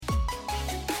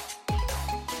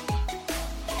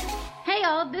Hey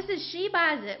y'all, this is She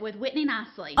Buys It with Whitney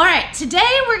Nicely. All right,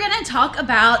 today we're going to talk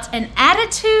about an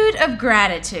attitude of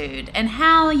gratitude and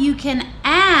how you can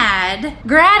add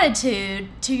gratitude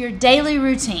to your daily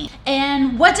routine.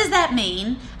 And what does that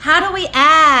mean? How do we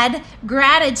add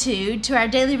gratitude to our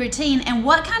daily routine, and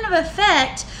what kind of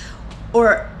effect,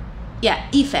 how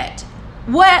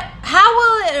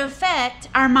will it affect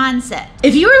our mindset?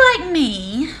 If you were like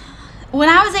me, when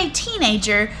I was a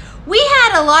teenager, we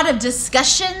had a lot of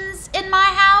discussions in my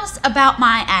house about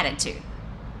my attitude.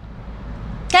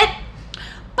 Okay?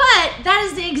 But that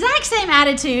is the exact same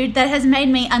attitude that has made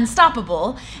me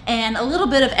unstoppable and a little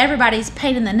bit of everybody's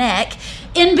pain in the neck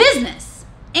in business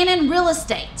and in real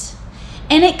estate.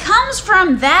 And it comes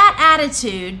from that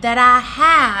attitude that I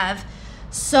have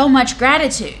so much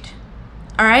gratitude.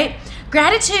 All right?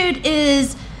 Gratitude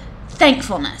is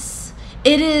thankfulness.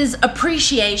 It is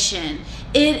appreciation.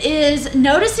 It is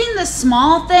noticing the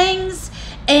small things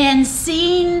and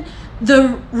seeing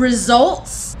the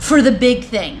results for the big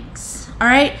things. All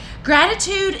right?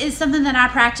 Gratitude is something that I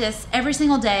practice every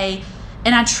single day,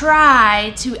 and I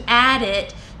try to add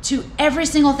it to every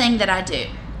single thing that I do.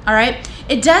 All right?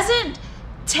 It doesn't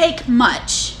take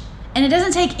much, and it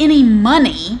doesn't take any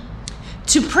money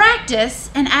to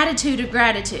practice an attitude of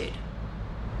gratitude.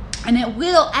 And it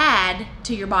will add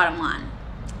to your bottom line.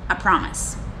 I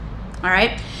promise. All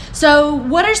right? So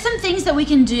what are some things that we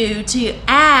can do to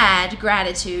add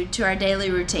gratitude to our daily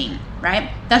routine,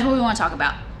 right? That's what we want to talk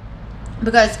about,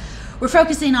 because we're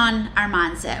focusing on our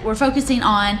mindset. We're focusing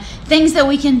on things that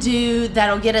we can do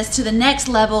that'll get us to the next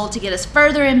level, to get us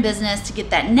further in business, to get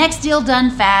that next deal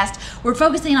done fast. We're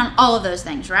focusing on all of those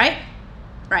things, right?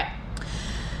 Right.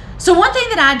 So one thing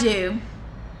that I do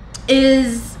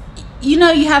is, you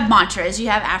have mantras, you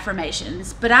have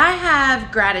affirmations, but I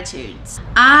have gratitudes.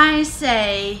 I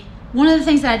say, one of the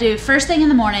things that I do first thing in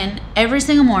the morning, every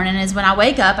single morning, is when I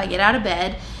wake up, I get out of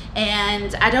bed,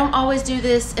 and I don't always do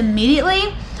this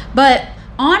immediately, but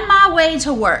on my way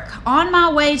to work, on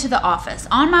my way to the office,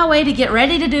 on my way to get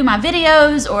ready to do my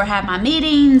videos or have my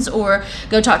meetings or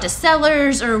go talk to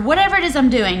sellers or whatever it is I'm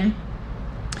doing,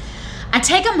 I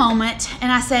take a moment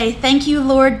and I say, thank you,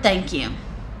 Lord, thank you.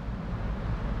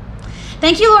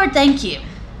 Thank you, Lord, thank you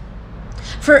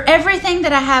for everything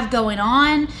that I have going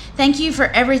on. Thank you for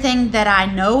everything that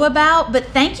I know about, but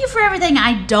thank you for everything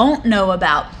I don't know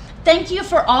about. Thank you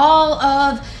for all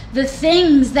of the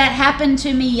things that happened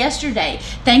to me yesterday.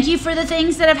 Thank you for the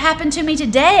things that have happened to me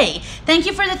today. Thank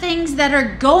you for the things that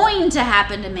are going to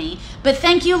happen to me. But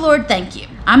thank you, Lord, thank you.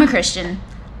 I'm a Christian.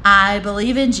 I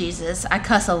believe in Jesus. I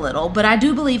cuss a little, but I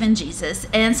do believe in Jesus.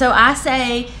 And so I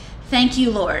say, thank you,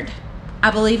 Lord. I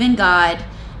believe in God,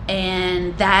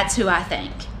 and that's who I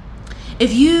thank.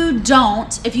 If you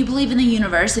believe in the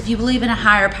universe, if you believe in a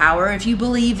higher power, if you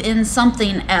believe in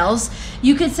something else,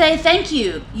 you could say, thank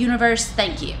you, universe,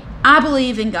 thank you. I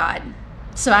believe in God,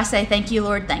 so I say, thank you,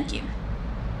 Lord, thank you.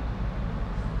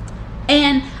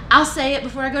 And I'll say it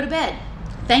before I go to bed.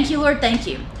 Thank you, Lord, thank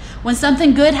you. When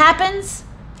something good happens,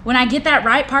 when I get that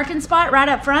right parking spot right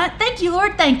up front, thank you,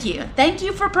 Lord, thank you. Thank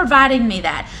you for providing me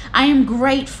that. I am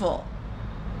grateful.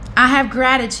 I have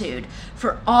gratitude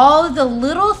for all of the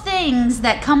little things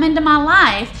that come into my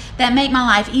life that make my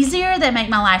life easier, that make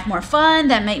my life more fun,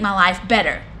 that make my life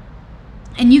better.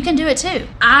 And you can do it too.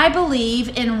 I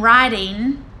believe in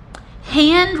writing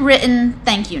handwritten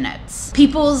thank you notes.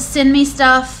 People send me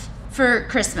stuff for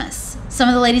Christmas. Some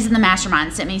of the ladies in the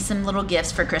mastermind sent me some little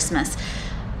gifts for Christmas.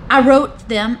 I wrote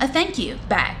them a thank you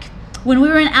back. When we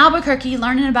were in Albuquerque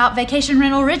learning about vacation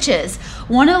rental riches,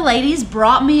 one of the ladies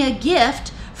brought me a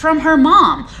gift from her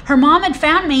mom. Her mom had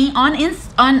found me on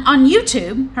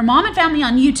YouTube. Her mom had found me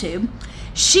on YouTube.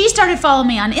 She started following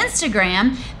me on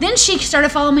Instagram. Then she started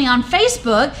following me on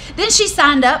Facebook. Then she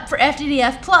signed up for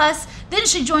FTDF Plus. Then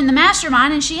she joined the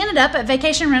mastermind, and she ended up at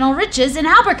Vacation Rental Riches in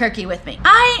Albuquerque with me.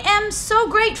 I am so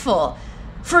grateful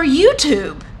for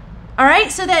YouTube. All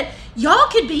right, so that y'all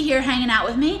could be here hanging out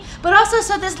with me, but also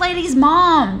so this lady's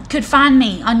mom could find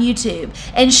me on YouTube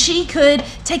and she could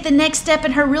take the next step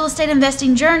in her real estate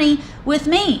investing journey with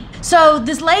me. So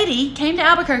this lady came to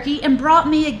Albuquerque and brought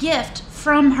me a gift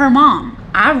from her mom.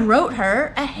 I wrote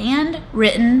her a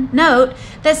handwritten note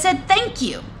that said, thank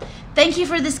you. Thank you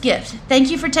for this gift. Thank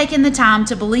you for taking the time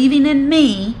to believing in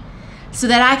me so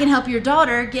that I can help your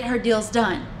daughter get her deals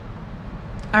done.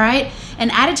 All right?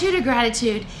 An attitude of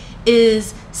gratitude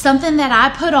is something that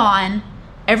I put on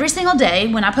every single day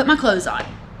when I put my clothes on.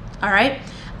 All right?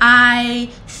 I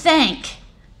thank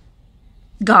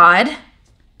God,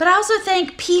 but I also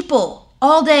thank people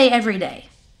all day, every day.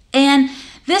 And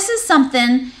this is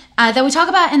something that we talk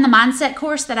about in the mindset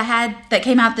course that I had that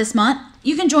came out this month.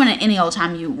 You can join it any old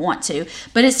time you want to,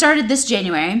 but it started this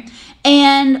January.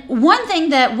 And one thing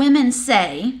that women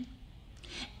say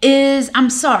is, I'm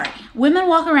sorry. Women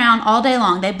walk around all day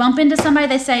long. They bump into somebody,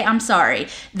 they say, I'm sorry.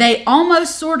 They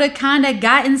almost sort of kind of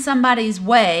got in somebody's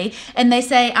way and they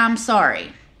say, I'm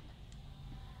sorry.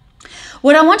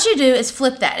 What I want you to do is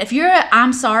flip that. If you're a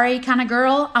I'm sorry kind of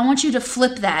girl, I want you to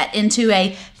flip that into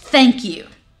a thank you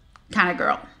kind of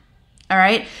girl. All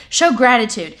right? Show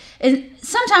gratitude. And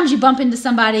sometimes you bump into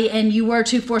somebody and you were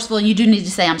too forceful and you do need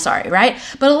to say I'm sorry, right?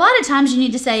 But a lot of times you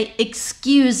need to say,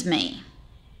 excuse me.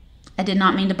 I did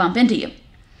not mean to bump into you.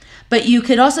 But you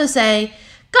could also say,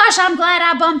 gosh, I'm glad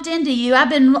I bumped into you. I've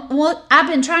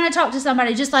been trying to talk to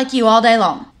somebody just like you all day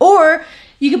long. Or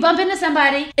you could bump into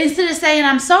somebody, instead of saying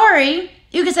I'm sorry,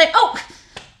 you could say, oh,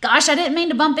 gosh, I didn't mean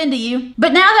to bump into you.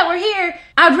 But now that we're here,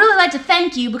 I'd really like to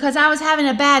thank you because I was having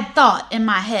a bad thought in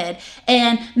my head.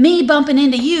 And me bumping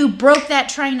into you broke that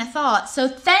train of thought. So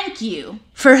thank you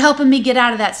for helping me get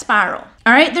out of that spiral.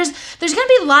 All right? There's going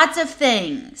to be lots of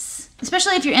things,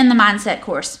 especially if you're in the mindset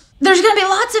course. There's going to be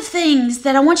lots of things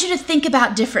that I want you to think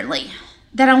about differently,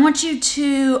 that I want you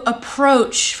to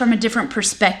approach from a different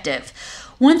perspective.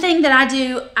 One thing that I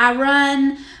do, I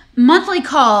run monthly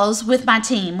calls with my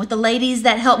team, with the ladies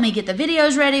that help me get the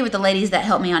videos ready, with the ladies that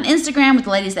help me on Instagram, with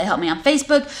the ladies that help me on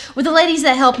Facebook, with the ladies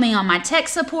that help me on my tech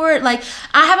support. Like,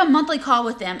 I have a monthly call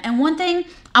with them. And one thing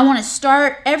I want to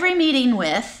start every meeting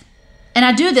with, and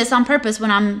I do this on purpose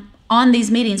when I'm on these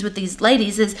meetings with these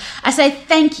ladies, is I say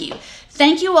thank you.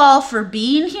 Thank you all for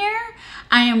being here.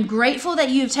 I am grateful that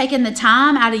you've taken the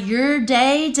time out of your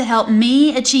day to help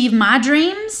me achieve my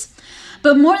dreams.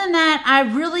 But more than that, I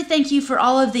really thank you for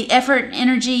all of the effort,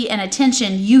 energy, and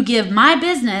attention you give my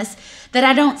business that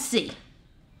I don't see.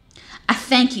 I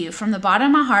thank you from the bottom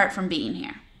of my heart for being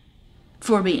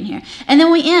here. And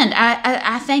then we end.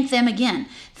 I thank them again.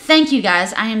 Thank you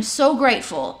guys. I am so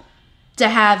grateful to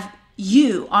have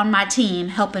you on my team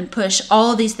helping push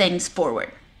all of these things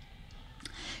forward.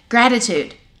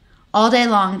 Gratitude all day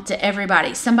long to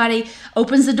everybody. Somebody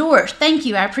opens the door. Thank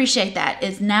you. I appreciate that.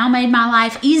 It's now made my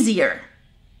life easier.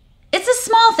 It's a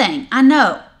small thing, I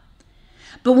know.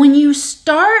 But when you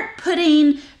start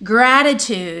putting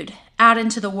gratitude out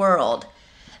into the world,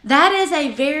 that is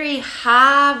a very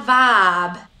high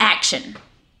vibe action.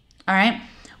 All right?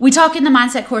 We talk in the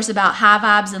mindset course about high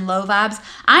vibes and low vibes.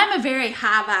 I'm a very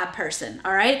high vibe person,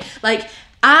 all right? Like,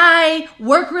 I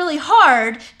work really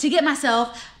hard to get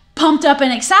myself pumped up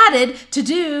and excited to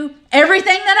do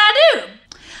everything that I do.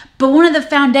 But one of the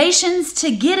foundations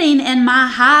to getting in my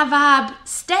high vibe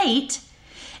state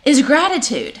is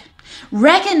gratitude.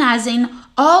 Recognizing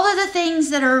all of the things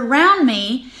that are around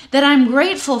me that I'm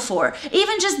grateful for.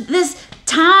 Even just this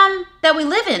time that we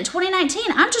live in, 2019,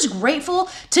 I'm just grateful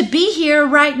to be here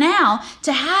right now,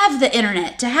 to have the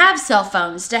internet, to have cell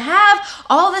phones, to have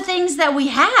all the things that we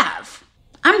have.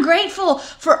 I'm grateful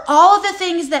for all of the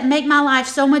things that make my life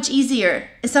so much easier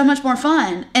and so much more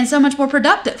fun and so much more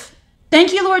productive.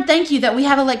 Thank you, Lord, thank you that we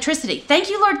have electricity. Thank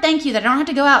you, Lord, thank you that I don't have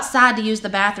to go outside to use the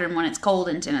bathroom when it's cold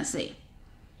in Tennessee.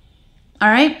 All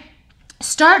right?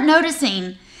 Start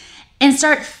noticing and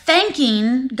start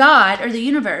thanking God or the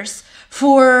universe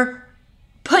for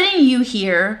putting you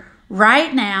here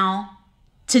right now,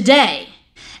 today.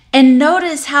 And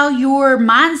notice how your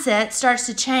mindset starts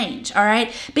to change, all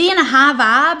right? Being a high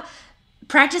vibe,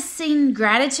 practicing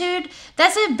gratitude,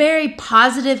 that's a very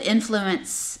positive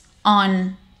influence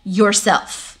on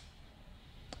yourself.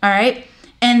 All right?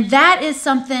 And that is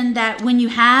something that when you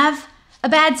have a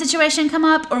bad situation come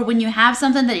up or when you have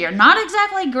something that you're not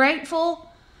exactly grateful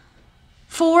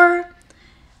for,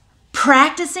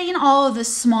 practicing all of the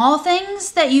small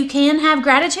things that you can have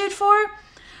gratitude for,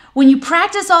 when you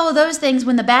practice all of those things,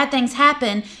 when the bad things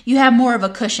happen, you have more of a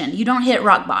cushion. You don't hit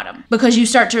rock bottom because you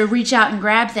start to reach out and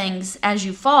grab things as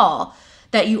you fall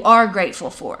that you are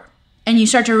grateful for. And you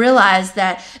start to realize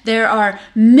that there are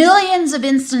millions of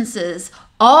instances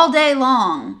all day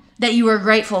long that you are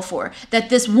grateful for. That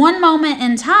this one moment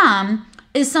in time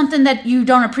is something that you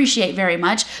don't appreciate very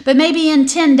much. But maybe in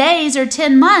 10 days or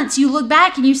 10 months, you look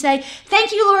back and you say,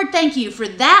 thank you, Lord, thank you for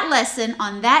that lesson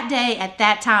on that day at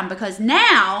that time. Because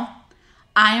now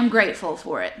I am grateful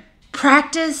for it.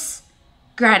 Practice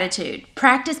gratitude.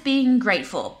 Practice being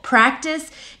grateful. Practice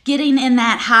getting in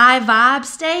that high vibe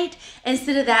state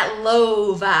instead of that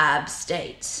low vibe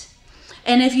state.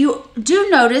 And if you do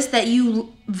notice that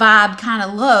you vibe kind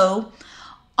of low,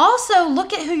 also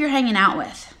look at who you're hanging out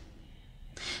with.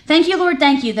 Thank you, Lord,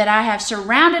 thank you that I have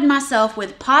surrounded myself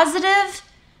with positive,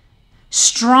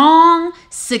 strong,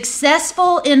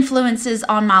 successful influences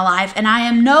on my life, and I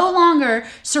am no longer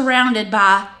surrounded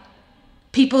by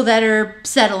people that are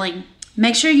settling.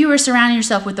 Make sure you are surrounding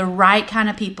yourself with the right kind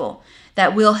of people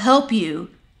that will help you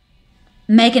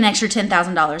make an extra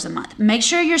 $10,000 a month. Make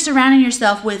sure you're surrounding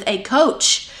yourself with a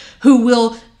coach who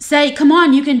will say, come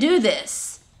on, you can do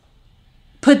this.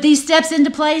 Put these steps into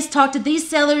place, talk to these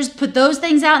sellers, put those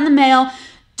things out in the mail,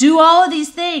 do all of these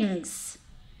things,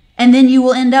 and then you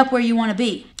will end up where you want to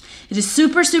be. It is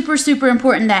super, super, super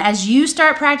important that as you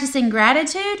start practicing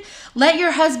gratitude, let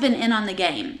your husband in on the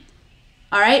game.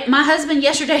 All right? My husband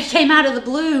yesterday came out of the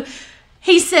blue.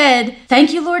 He said,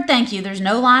 thank you, Lord, thank you. There's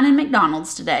no line in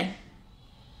McDonald's today.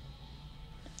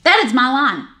 That is my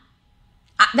line.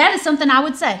 That is something I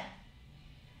would say.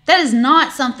 That is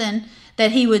not something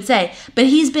that he would say. But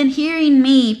he's been hearing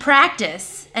me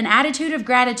practice an attitude of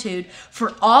gratitude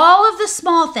for all of the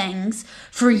small things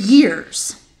for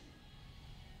years.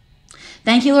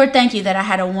 Thank you, Lord, thank you that I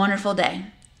had a wonderful day.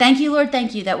 Thank you, Lord,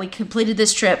 thank you that we completed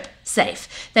this trip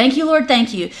safe. Thank you, Lord,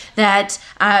 thank you that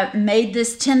I made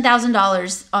this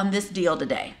 $10,000 on this deal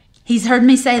today. He's heard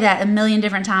me say that a million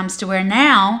different times to where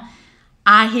now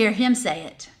I hear him say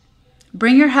it.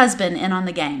 Bring your husband in on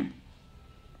the game.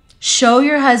 Show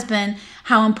your husband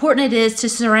how important it is to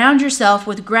surround yourself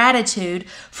with gratitude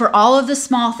for all of the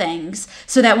small things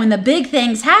so that when the big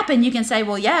things happen, you can say,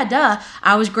 well, yeah, duh,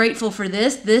 I was grateful for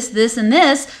this, and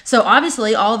this. So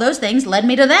obviously all those things led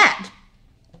me to that.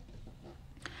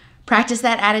 Practice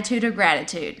that attitude of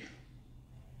gratitude,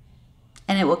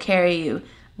 and it will carry you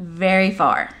very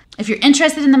far. If you're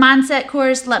interested in the mindset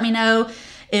course, let me know.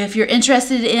 If you're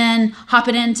interested in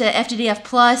hopping into FTDF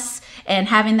Plus and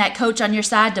having that coach on your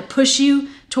side to push you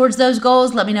towards those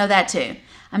goals, let me know that too.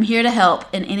 I'm here to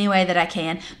help in any way that I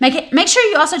can. Make sure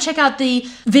you also check out the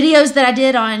videos that I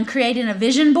did on creating a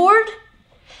vision board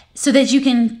so that you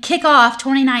can kick off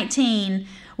 2019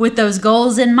 with those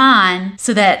goals in mind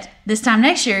so that this time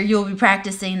next year you'll be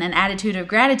practicing an attitude of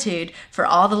gratitude for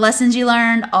all the lessons you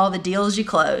learned, all the deals you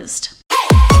closed.